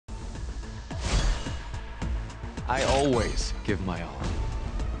I always give my all.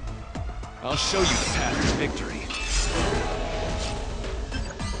 I'll show you the path to victory.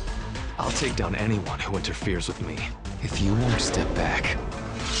 I'll take down anyone who interferes with me. If you won't step back,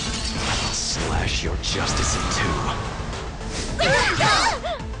 I'll slash your justice in two.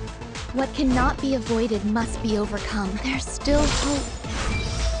 What cannot be avoided must be overcome. There's still hope.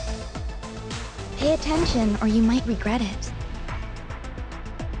 Pay attention, or you might regret it.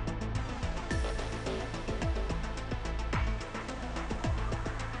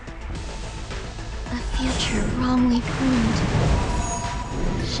 A future wrongly pruned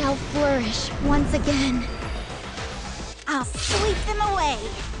shall flourish once again. I'll sweep them away.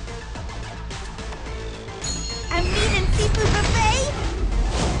 A meat and seafood buffet?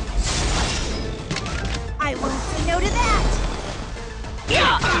 I won't say no to that.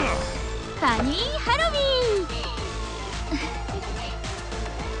 Funny Harumi!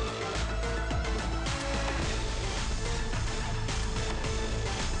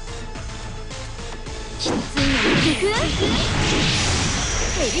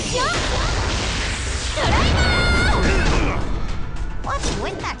 What's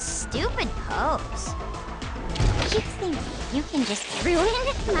with that stupid pose? You think you can just ruin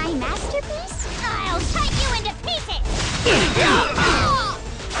my masterpiece? I'll cut you into pieces!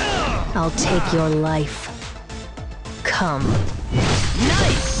 I'll take your life. Come.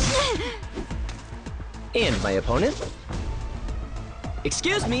 Nice! And my opponent?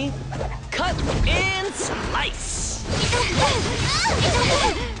 Excuse me. Cut and slice.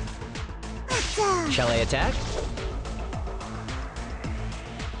 Shall I attack?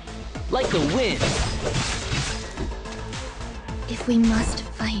 Like the wind. If we must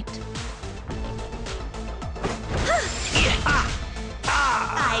fight,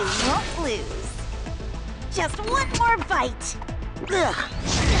 I won't lose. Just one more bite.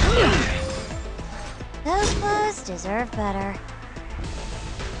 Those clothes deserve better.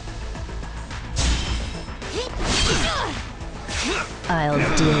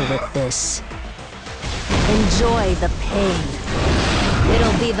 I'll deal with this. Enjoy the pain.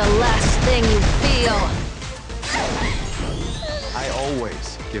 It'll be the last thing you feel. I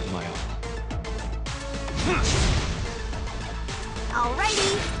always give my all.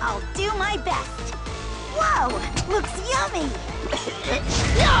 Alrighty, I'll do my best. Whoa, looks yummy.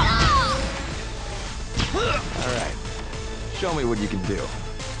 Alright, show me what you can do.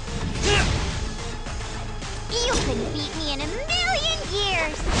 You couldn't beat me in a million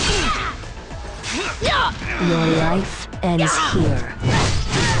years! Your life ends here.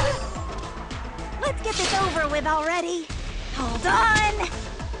 Let's get this over with already. Hold on.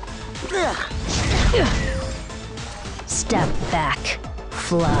 Step back,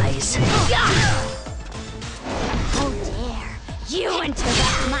 flies. How dare you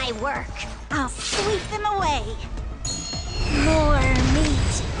interrupt my work! I'll sweep them away. More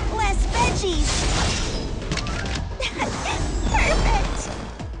meat, less veggies. Perfect.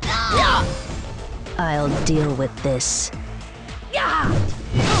 I'll deal with this.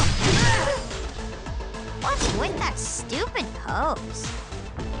 What's with that stupid pose?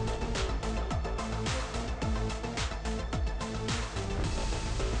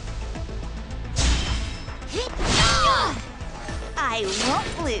 I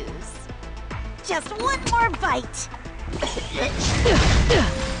won't lose. Just one more bite.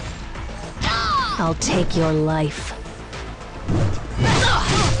 I'll take your life.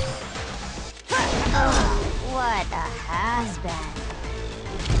 What a has-been.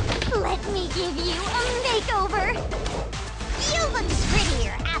 Let me give you a makeover. You look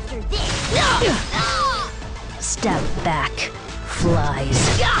prettier after this. Step back, flies.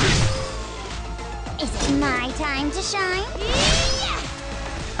 Is it my time to shine?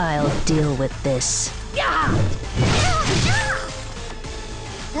 I'll deal with this.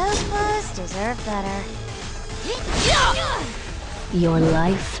 Those clothes deserve better. Your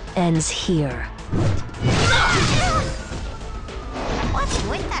life ends here. What's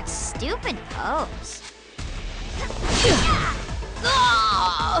with that stupid pose?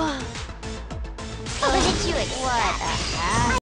 What did you expect? What a